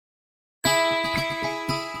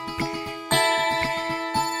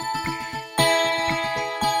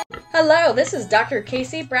Hello, this is Dr.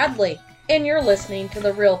 Casey Bradley, and you're listening to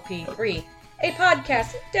The Real P3, a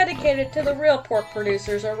podcast dedicated to the real pork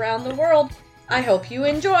producers around the world. I hope you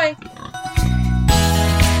enjoy.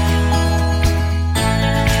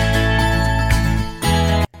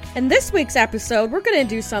 In this week's episode, we're going to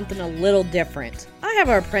do something a little different. I have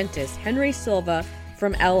our apprentice, Henry Silva,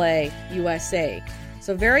 from LA, USA.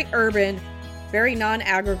 So very urban, very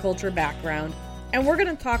non-agriculture background. And we're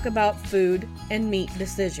going to talk about food and meat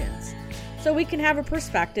decisions. So we can have a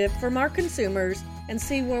perspective from our consumers and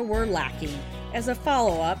see where we're lacking as a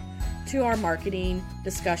follow-up to our marketing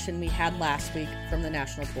discussion we had last week from the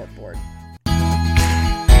National Pork Board.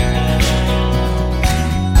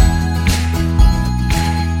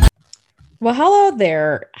 Well, hello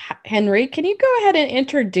there, Henry. Can you go ahead and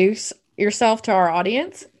introduce yourself to our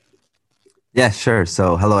audience? Yeah, sure.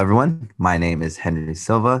 So, hello, everyone. My name is Henry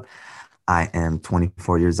Silva. I am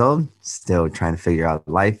 24 years old, still trying to figure out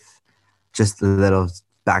life. Just a little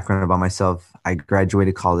background about myself. I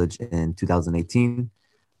graduated college in 2018.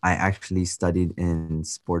 I actually studied in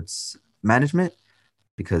sports management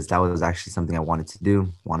because that was actually something I wanted to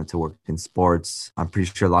do, wanted to work in sports. I'm pretty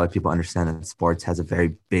sure a lot of people understand that sports has a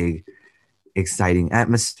very big, exciting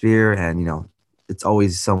atmosphere. And, it's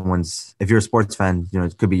always someone's, if you're a sports fan,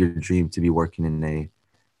 it could be your dream to be working in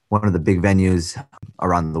one of the big venues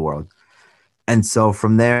around the world. And so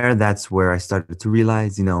from there, that's where I started to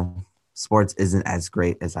realize, sports isn't as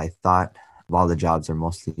great as I thought. All the jobs are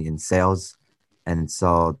mostly in sales. And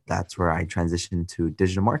so that's where I transitioned to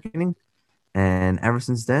digital marketing. And ever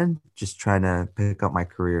since then, just trying to pick up my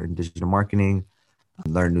career in digital marketing,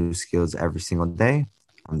 learn new skills every single day.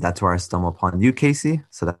 That's where I stumbled upon you, Casey.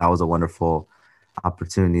 So that was a wonderful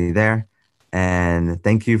opportunity there. And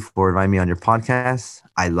thank you for inviting me on your podcast.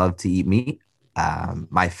 I love to eat meat.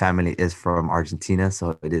 My family is from Argentina,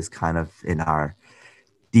 so it is kind of in our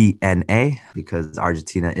DNA because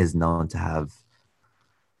Argentina is known to have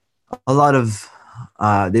a lot of,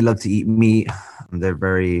 they love to eat meat. They're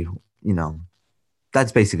very,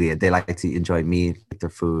 that's basically it. They like to enjoy meat, like their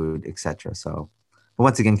food, etc. So, but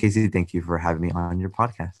once again, Casey, thank you for having me on your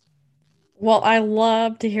podcast. Well, I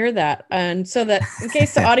love to hear that. And so that in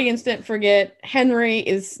case the audience didn't forget, Henry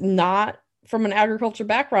is not from an agriculture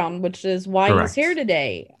background, which is why Correct. He's here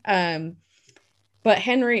today. But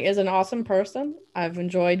Henry is an awesome person. I've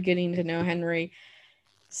enjoyed getting to know Henry.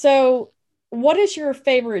 So what is your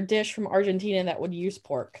favorite dish from Argentina that would use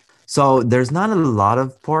pork? So there's not a lot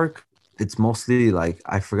of pork. It's mostly like,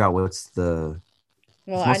 I forgot what's Well,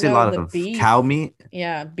 it's mostly I know a lot the of beef. cow meat.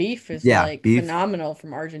 Yeah, beef is beef. phenomenal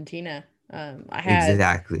from Argentina.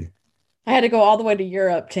 Exactly. I had to go all the way to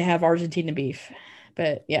Europe to have Argentina beef.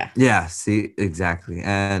 But yeah. Yeah, see, exactly.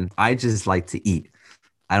 And I just like to eat.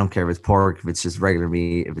 I don't care if it's pork, if it's just regular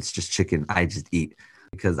meat, if it's just chicken, I just eat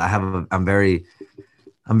because I'm very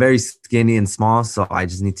skinny and small, so I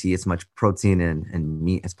just need to eat as much protein and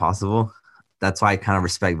meat as possible. That's why I kind of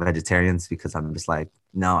respect vegetarians because I'm just like,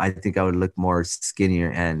 no, I think I would look more skinnier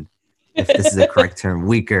and if this is the correct term,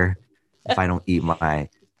 weaker if I don't eat my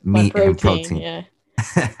meat and protein.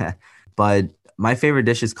 Yeah. But my favorite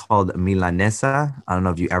dish is called milanesa. I don't know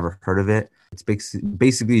if you ever heard of it. It's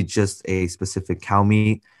basically just a specific cow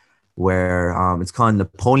meat where it's called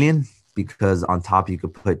Napoleon because on top you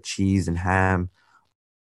could put cheese and ham.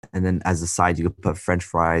 And then as a side, you could put French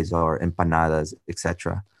fries or empanadas,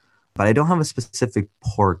 etc. But I don't have a specific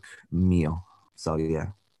pork meal. So, yeah.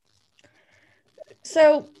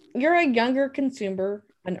 So you're a younger consumer,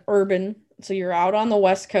 an urban. So you're out on the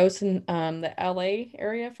West Coast in the LA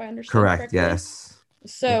area, if I understand correctly. Yes.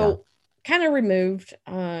 So kind of removed.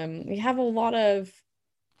 We have a lot of,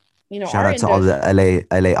 shout out to all the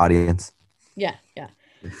LA audience. Yeah.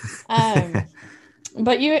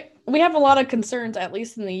 But we have a lot of concerns, at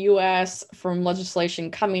least in the U.S., from legislation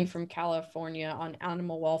coming from California on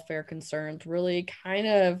animal welfare concerns, really kind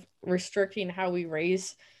of restricting how we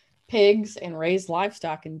raise pigs and raise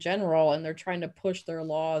livestock in general. And they're trying to push their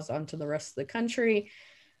laws onto the rest of the country.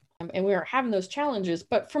 And we are having those challenges.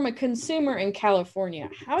 But from a consumer in California,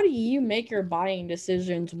 how do you make your buying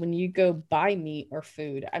decisions when you go buy meat or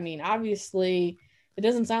food? I mean, obviously, it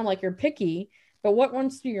doesn't sound like you're picky. But what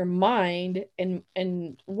runs through your mind and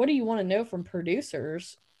what do you want to know from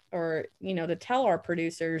producers or, to tell our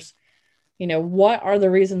producers, what are the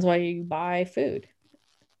reasons why you buy food?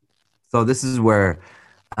 So this is where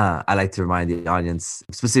I like to remind the audience,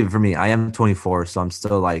 specifically for me, I am 24, so I'm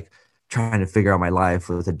still like trying to figure out my life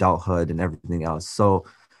with adulthood and everything else. So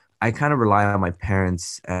I kind of rely on my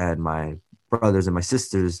parents and my brothers and my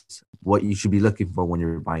sisters, what you should be looking for when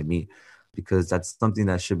you're buying meat. Because that's something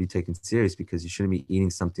that should be taken serious because you shouldn't be eating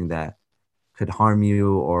something that could harm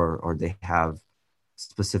you, or they have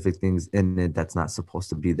specific things in it that's not supposed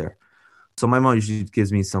to be there. So my mom usually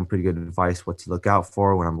gives me some pretty good advice what to look out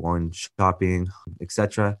for when I'm going shopping,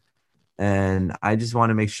 etc. And I just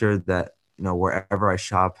want to make sure that wherever I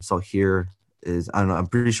shop. So here is, I don't know, I'm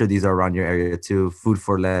pretty sure these are around your area too. Food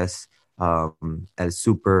for Less, as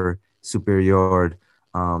Superior.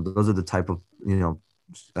 Those are the type of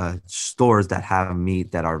stores that have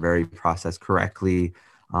meat that are very processed correctly.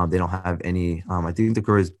 They don't have any. I think the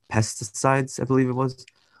word is pesticides. I believe it was.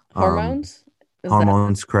 Um, Hormones? Is that the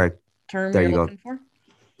Hormones, correct. term There you're you go. looking for?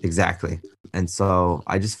 Exactly. And so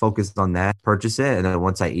I just focused on that, purchase it, and then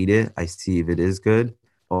once I eat it, I see if it is good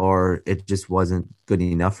or it just wasn't good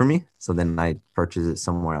enough for me. So then I purchase it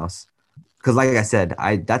somewhere else. Because like I said,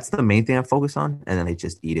 I that's the main thing I focus on, and then I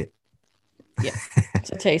just eat it. Yeah.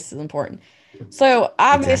 So taste is important. So Exactly.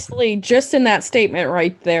 obviously, just in that statement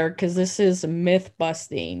right there, because this is myth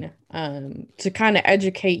busting, to kind of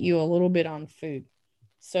educate you a little bit on food.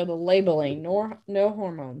 So the labeling, no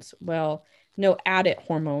hormones. Well, no added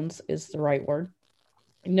hormones is the right word.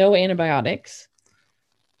 No antibiotics.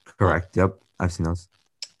 Uh, Correct. Yep. I've seen those.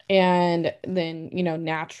 and then,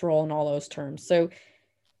 natural and all those terms. So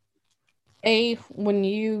when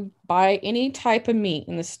you buy any type of meat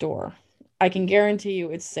in the store, I can guarantee you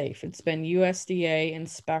it's safe. It's been USDA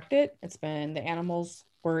inspected. The animals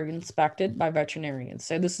were inspected by veterinarians.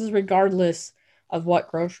 So this is regardless of what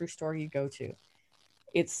grocery store you go to.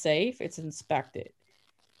 It's safe, it's inspected.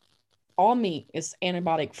 All meat is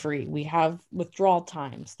antibiotic free. We have withdrawal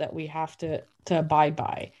times that we have to abide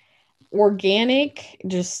by. Organic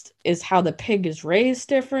just is how the pig is raised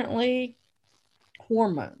differently.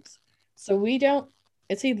 Hormones. So we don't,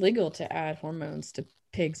 it's illegal to add hormones to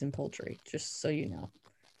pigs and poultry, just so you know.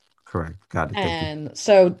 Correct. Got it. Thank you. And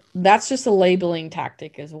so that's just a labeling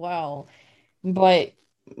tactic as well. But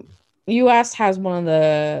US has one of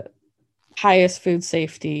the highest food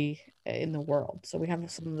safety in the world. So we have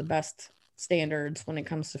some of the best standards when it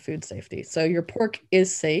comes to food safety. So your pork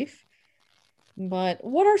is safe. But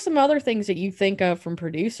what are some other things that you think of from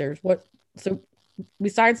producers? So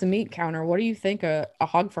besides the meat counter, what do you think a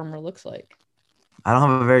hog farmer looks like? I don't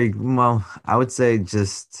have a very well. I would say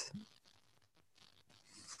just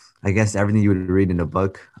I guess everything you would read in a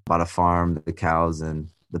book about a farm, the cows and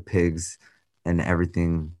the pigs and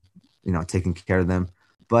everything, taking care of them.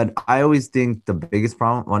 But I always think the biggest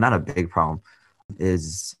problem, well, not a big problem,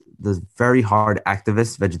 is the very hard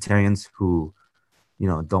activists, vegetarians who,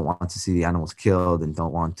 don't want to see the animals killed and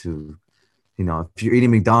don't want to, if you're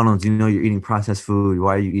eating McDonald's, you're eating processed food.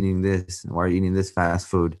 Why are you eating this? Why are you eating this fast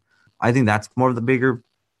food? I think that's more of the bigger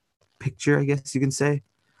picture, I guess you can say,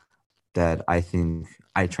 that I think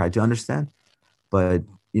I tried to understand. But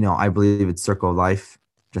I believe it's circle of life,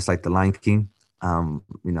 just like the Lion King.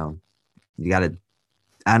 You gotta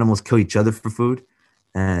animals kill each other for food,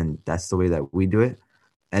 and that's the way that we do it.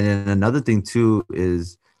 And then another thing too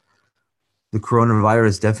is the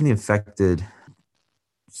coronavirus definitely affected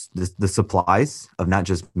the supplies of not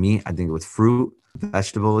just meat. I think with fruit,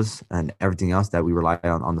 vegetables, and everything else that we rely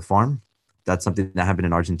on the farm. That's something that happened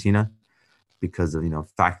in Argentina because of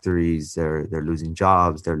factories. They're losing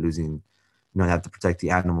jobs. They're losing. They have to protect the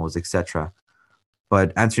animals, etc.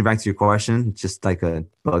 But answering back to your question, just like a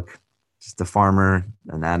book, just a farmer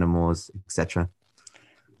and animals, etc.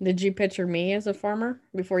 Did you picture me as a farmer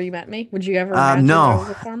before you met me? Would you ever imagine I No, was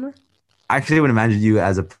a farmer? I actually would imagine you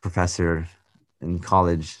as a professor in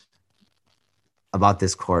college about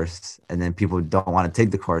this course, and then people don't want to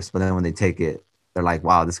take the course, but then when they take it, they're like,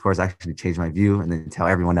 "Wow, this course actually changed my view," and then tell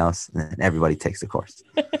everyone else, and then everybody takes the course.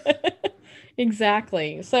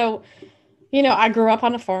 Exactly. So, I grew up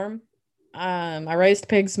on a farm. I raised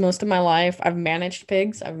pigs most of my life. I've managed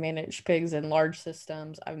pigs. I've managed pigs in large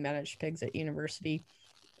systems. I've managed pigs at university.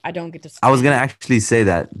 I don't get to I was gonna spend. actually say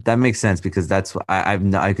that. That makes sense because that's what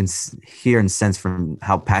I can hear and sense from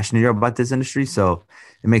how passionate you're about this industry. So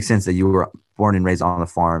it makes sense that you were born and raised on a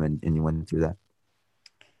farm and you went through that.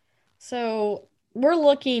 So, we're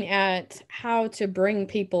looking at how to bring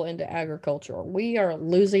people into agriculture. We are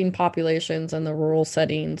losing populations in the rural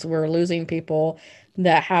settings. We're losing people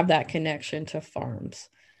that have that connection to farms.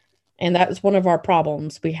 And that is one of our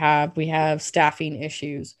problems we have staffing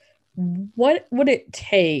issues. What would it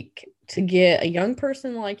take to get a young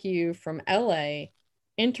person like you from LA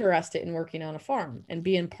interested in working on a farm and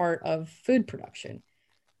being part of food production?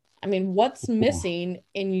 I mean, what's Ooh, missing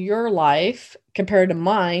in your life compared to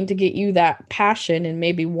mine to get you that passion and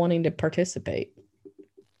maybe wanting to participate?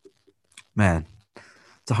 man,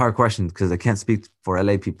 it's a hard question because I can't speak for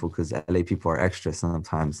LA people because LA people are extra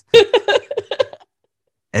sometimes.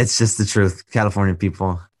 It's just the truth. California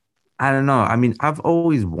people. I don't know. I mean, I've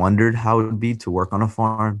always wondered how it would be to work on a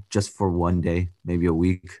farm just for one day, maybe a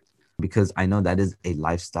week, because I know that is a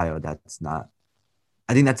lifestyle that's not,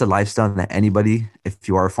 I think that's a lifestyle that anybody, if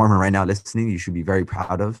you are a farmer right now listening, you should be very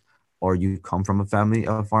proud of, or you come from a family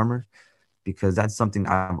of farmers, because that's something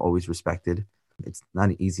I've always respected. It's not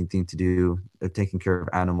an easy thing to do. They're taking care of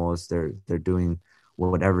animals. They're doing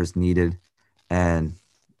whatever is needed, and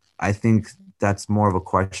I think that's more of a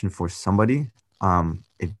question for somebody.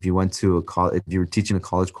 If you went to a college, if you were teaching a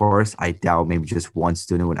college course, I doubt maybe just one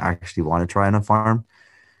student would actually want to try on a farm.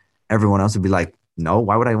 Everyone else would be like, no,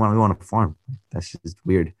 why would I want to go on a farm? That's just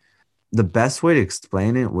weird. The best way to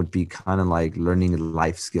explain it would be kind of like learning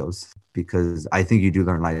life skills, because I think you do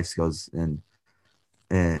learn life skills and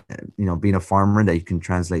being a farmer that you can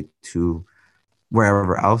translate to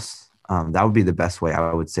wherever else. That would be the best way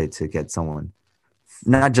I would say to get someone,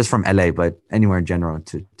 not just from LA, but anywhere in general,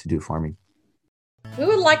 to do farming. We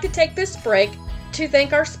would like to take this break to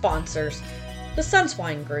thank our sponsors, the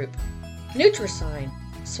Sunswine Group, Nutrisign,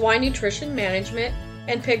 Swine Nutrition Management,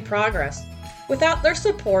 and Pig Progress. Without their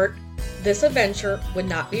support, this adventure would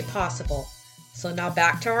not be possible. So now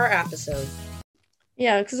back to our episode.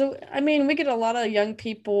 Yeah, because I mean, we get a lot of young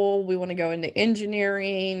people. We want to go into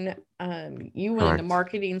engineering. You went into Correct.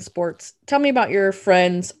 marketing, sports. Tell me about your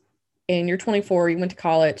friends. And you're 24. You went to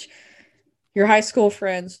college. Your high school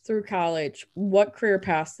friends through college. What career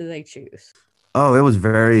paths did they choose? Oh, it was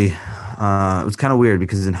kind of weird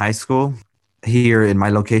because in high school, here in my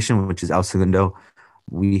location, which is El Segundo,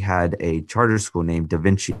 we had a charter school named Da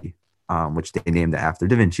Vinci, which they named after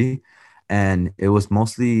Da Vinci. And it was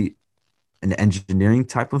mostly an engineering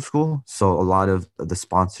type of school. So a lot of the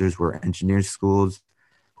sponsors were engineering schools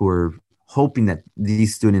who were hoping that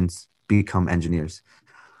these students become engineers.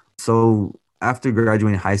 So after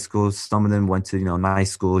graduating high school, some of them went to,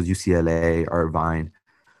 nice schools, UCLA, Irvine.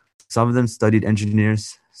 Some of them studied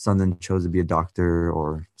engineers. Some of them chose to be a doctor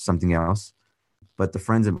or something else. But the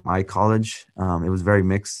friends at my college, it was very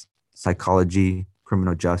mixed: psychology,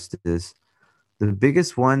 criminal justice. The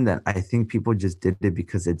biggest one that I think people just did it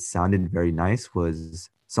because it sounded very nice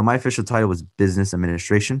was, so my official title was business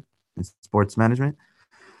administration and sports management.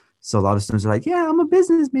 So a lot of students are like, yeah, I'm a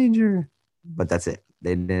business major. But that's it.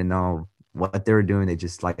 They didn't know what they were doing. They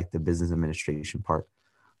just liked the business administration part.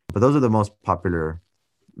 But those are the most popular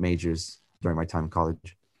majors during my time in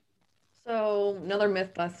college. So, another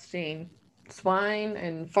myth busting: swine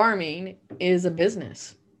and farming is a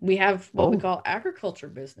business. We have what we Oh, call agriculture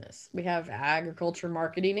business, we have agriculture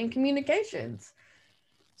marketing and communications.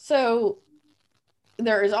 So,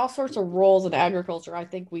 there is all sorts of roles in agriculture I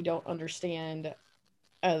think we don't understand,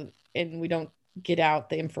 uh, and we don't get out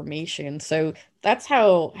the information. So that's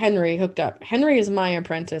how Henry hooked up. Henry is my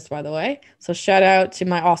apprentice, by the way. So shout out to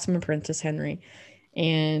my awesome apprentice, Henry.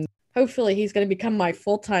 And hopefully he's going to become my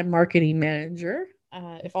full time marketing manager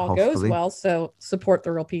if all goes hopefully. well. So support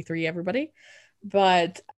the real P3, everybody.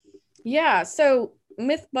 But yeah, so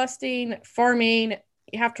myth busting, farming,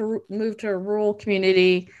 you have to move to a rural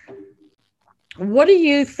community. What do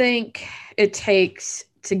you think it takes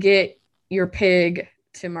to get your pig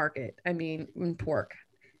to market? I mean, in pork.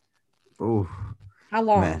 Oh, How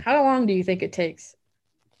long? man. How long do you think it takes?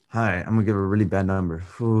 All right. I'm going to give a really bad number.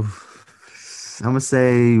 Ooh. I'm going to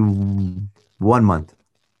say 1 month.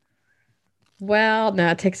 Well, no,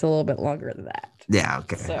 it takes a little bit longer than that. Yeah.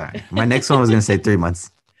 Okay. All So right. My next one was going to say 3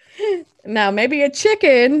 months. now maybe a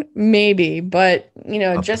chicken, maybe, but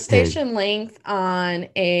A pig. gestation length on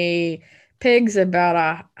a pig's about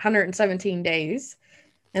 117 days.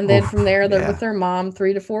 And then from Oh, there, they're with yeah. their mom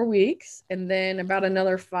 3 to 4 weeks, and then about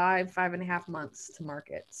another 5.5 months to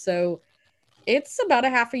market. So it's about a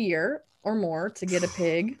half a year or more to get a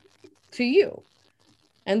pig to you.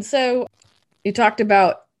 And so you talked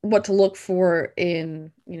about what to look for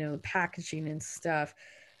in, packaging and stuff.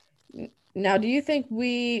 Now, do you think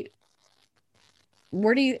where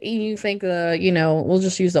do you think we'll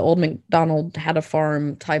just use the old McDonald had a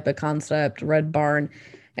farm type of concept, red barn,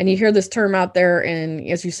 and you hear this term out there, and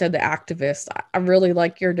as you said, the activist. I really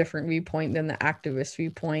like your different viewpoint than the activist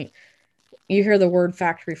viewpoint. You hear the word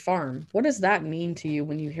factory farm. What does that mean to you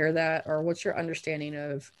when you hear that, or what's your understanding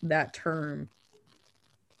of that term?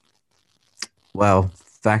 Well,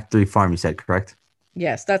 factory farm, you said, correct?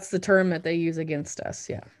 Yes, that's the term that they use against us.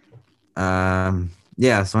 Yeah.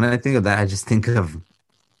 Yeah. So when I think of that, I just think of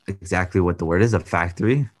exactly what the word is, a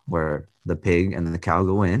factory where the pig and the cow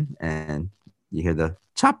go in and you hear the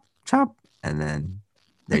chop, chop, and then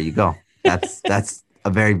there you go. That's a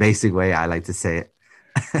very basic way I like to say it.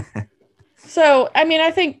 So, I mean,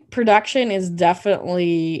 I think production is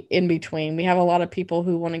definitely in between. We have a lot of people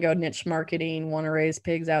who want to go niche marketing, want to raise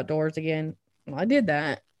pigs outdoors again. Well, I did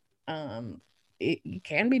that. Um, it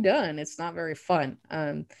can be done. It's not very fun.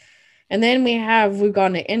 And then we've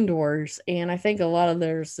gone to indoors, and I think a lot of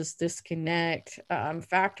there's this disconnect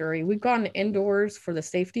factory. We've gone to indoors for the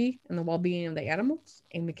safety and the well being of the animals,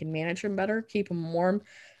 and we can manage them better, keep them warm,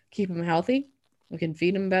 keep them healthy. We can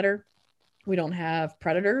feed them better. We don't have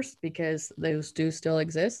predators because those do still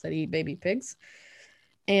exist that eat baby pigs.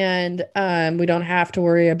 And we don't have to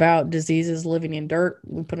worry about diseases living in dirt.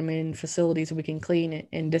 We put them in facilities we can clean it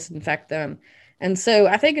and disinfect them. And so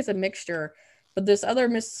I think it's a mixture. But this other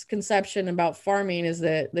misconception about farming is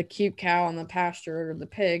that the cute cow on the pasture or the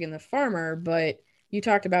pig and the farmer. But you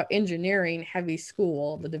talked about engineering heavy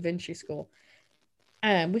school, the Da Vinci School.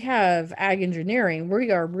 And we have ag engineering.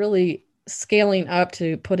 We are really scaling up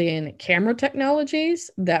to put in camera technologies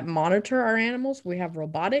that monitor our animals. We have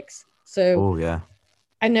robotics. So Oh yeah.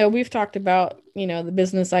 I know we've talked about, the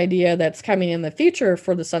business idea that's coming in the future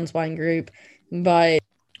for the Sunswine Group, but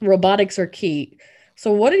robotics are key.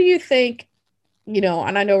 So what do you think,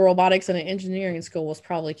 and I know robotics in an engineering school was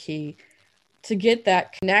probably key to get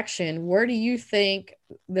that connection. Where do you think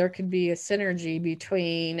there could be a synergy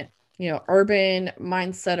between, urban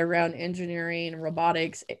mindset around engineering,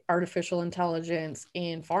 robotics, artificial intelligence,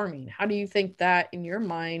 and farming? How do you think that in your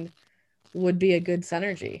mind would be a good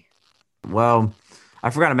synergy? Well, I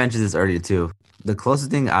forgot to mention this earlier too. The closest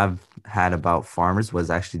thing I've had about farmers was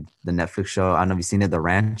actually the Netflix show. I don't know if you've seen it, The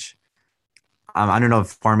Ranch. I don't know if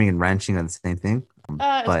farming and ranching are the same thing, It's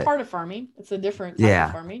but part of farming. It's a different type of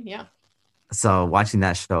yeah. farming. Yeah. So watching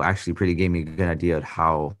that show actually pretty gave me a good idea of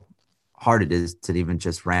how hard it is to even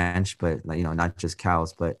just ranch, but like, not just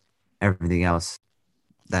cows, but everything else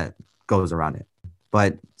that goes around it.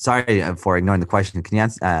 But sorry for ignoring the question. Can you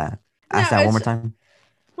No, ask that one more it's time?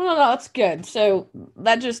 well, no, that's good. So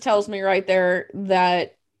that just tells me right there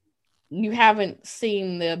that you haven't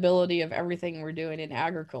seen the ability of everything we're doing in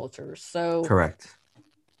agriculture. So, Correct.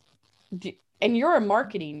 and you're a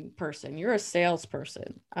marketing person, you're a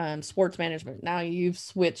salesperson, sports management. Now you've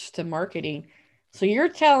switched to marketing. So you're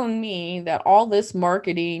telling me that all this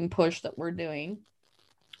marketing push that we're doing,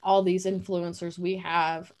 all these influencers we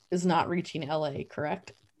have, is not reaching LA,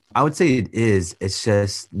 correct? I would say it is. It's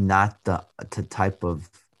just not the type of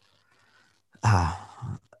uh,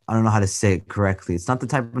 I don't know how to say it correctly. It's not the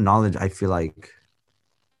type of knowledge I feel like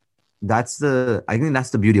I think that's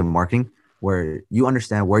the beauty of marketing, where you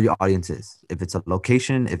understand where your audience is. If it's a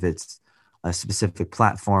location, if it's a specific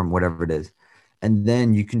platform, whatever it is. And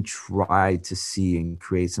then you can try to see and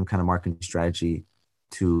create some kind of marketing strategy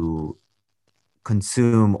to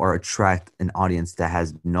consume or attract an audience that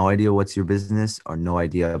has no idea what's your business or no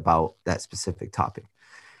idea about that specific topic.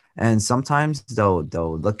 And sometimes they'll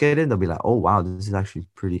look at it, they'll be like, "Oh wow, this is actually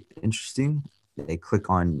pretty interesting." They click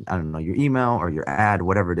on, I don't know, your email or your ad,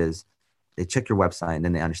 whatever it is. They check your website and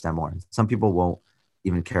then they understand more. Some people won't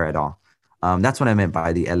even care at all. That's what I meant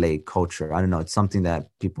by the LA culture. I don't know. It's something that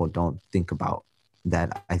people don't think about.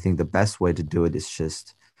 That I think the best way to do it is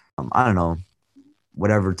just, I don't know,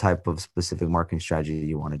 whatever type of specific marketing strategy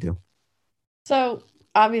you want to do. So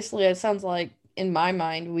obviously, it sounds like in my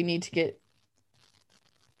mind, we need to get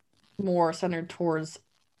more centered towards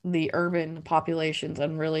the urban populations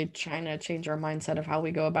and really trying to change our mindset of how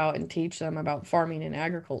we go about and teach them about farming and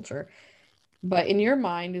agriculture. But in your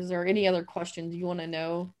mind, is there any other questions you want to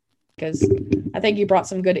know? Because I think you brought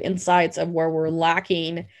some good insights of where we're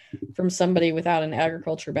lacking from somebody without an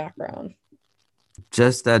agriculture background.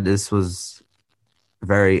 Just that this was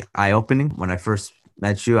very eye opening. When I first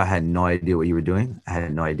met you, I had no idea what you were doing. I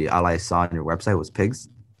had no idea. All I saw on your website was pigs.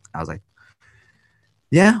 I was like,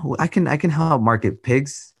 yeah, well, I can help market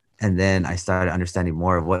pigs. And then I started understanding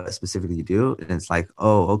more of what specifically you do. And it's like,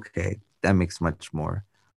 oh, okay, that makes much more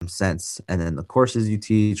sense. And then the courses you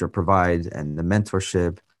teach or provide and the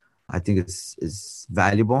mentorship, I think it's is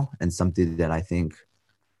valuable and something that I think,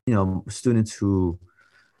 students who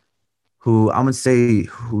I'm gonna say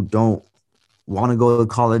who don't want to go to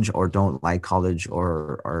college or don't like college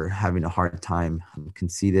or are having a hard time can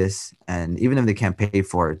see this. And even if they can't pay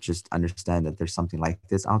for it, just understand that there's something like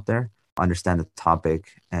this out there, understand the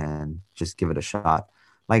topic and just give it a shot.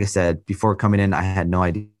 Like I said, before coming in, I had no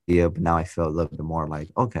idea, but now I feel a little bit more like,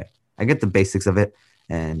 okay, I get the basics of it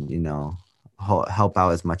and, help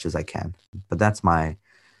out as much as I can. But that's my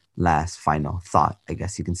last final thought, I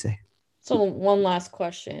guess you can say. So, one last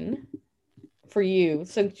question for you.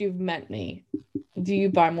 Since you've met me, do you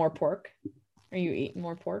buy more pork? Are you eating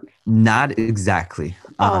more pork? Not exactly.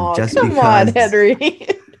 Oh, Just come on, because Henry.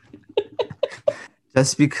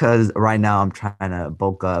 Just because right now I'm trying to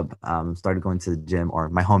bulk up, started going to the gym or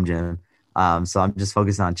my home gym. So I'm just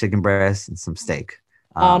focused on chicken breast and some steak.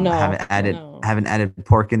 Oh I no, no. haven't added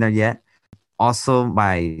pork in there yet. Also,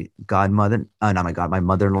 my godmother, not my god, my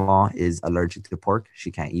mother-in-law is allergic to pork.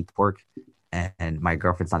 She can't eat pork, and my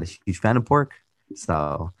girlfriend's not a huge fan of pork.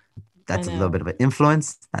 So I that's a little know. bit of an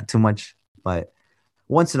influence, not too much, but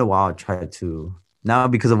once in a while, I try to. Now,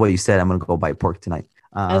 because of what you said, I'm gonna go buy pork tonight.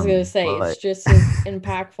 I was gonna say it's But just as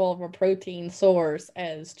impactful of a protein source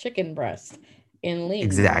as chicken breast in lean.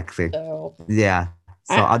 exactly, So yeah.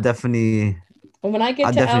 So I when I get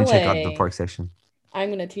I'll to definitely check out the LA, pork section. I'm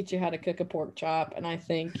gonna teach you how to cook a pork chop, and I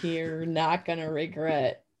think you're not gonna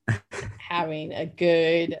regret having a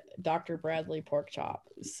good Dr. Bradley pork chop.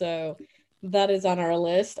 So that is on our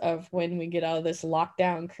list of when we get out of this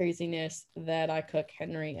lockdown craziness that I cook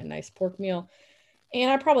Henry a nice pork meal. And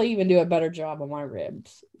I probably even do a better job on my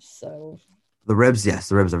ribs. So The ribs, yes,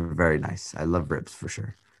 the ribs are very nice. I love ribs for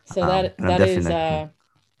sure. so that And I'm that is definitely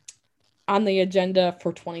on the agenda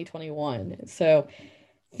for 2021. So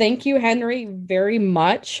thank you, Henry, very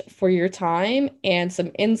much for your time and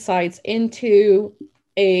some insights into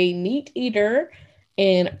a meat eater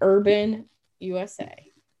in urban USA.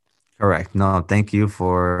 correct. No, thank you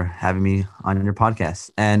for having me on your podcast.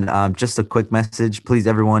 And just a quick message, please,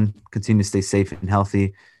 everyone, continue to stay safe and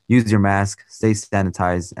healthy. Use your mask, stay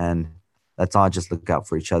sanitized, and let's all just look out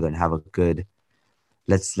for each other and have a good.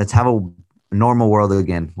 Let's have a normal world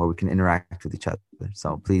again where we can interact with each other.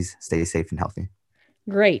 So please stay safe and healthy.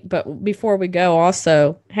 Great. But before we go,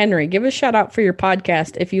 also, Henry, give a shout out for your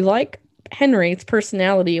podcast. If you like Henry's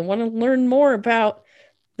personality and want to learn more about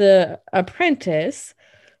the Apprentice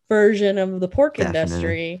version of the pork Definitely.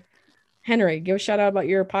 industry, Henry, give a shout out about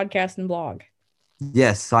your podcast and blog.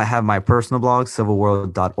 Yes, so I have my personal blog,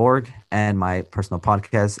 civilworld.org, and my personal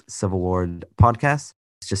podcast, Civil World Podcast.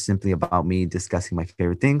 It's just simply about me discussing my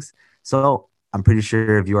favorite things. So I'm pretty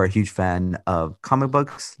sure if you are a huge fan of comic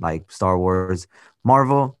books like Star Wars,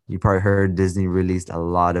 Marvel, you probably heard Disney released a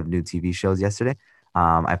lot of new TV shows yesterday.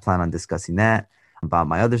 I plan on discussing that, about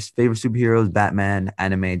my other favorite superheroes, Batman,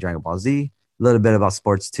 anime, Dragon Ball Z, a little bit about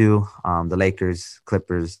sports too, the Lakers,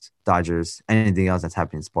 Clippers, Dodgers, anything else that's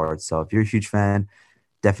happening in sports. So if you're a huge fan,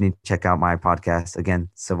 definitely check out my podcast. Again,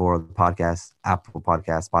 Civil World Podcast, Apple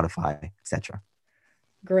Podcast, Spotify, etc.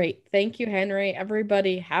 Great. Thank you, Henry.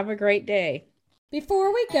 Everybody, have a great day.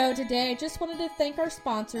 Before we go today, I just wanted to thank our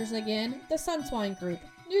sponsors again, the Sunswine Group,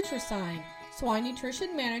 Nutrisign, Swine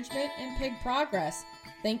Nutrition Management, and Pig Progress.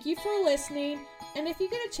 Thank you for listening, and if you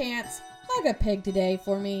get a chance, hug a pig today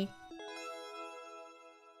for me.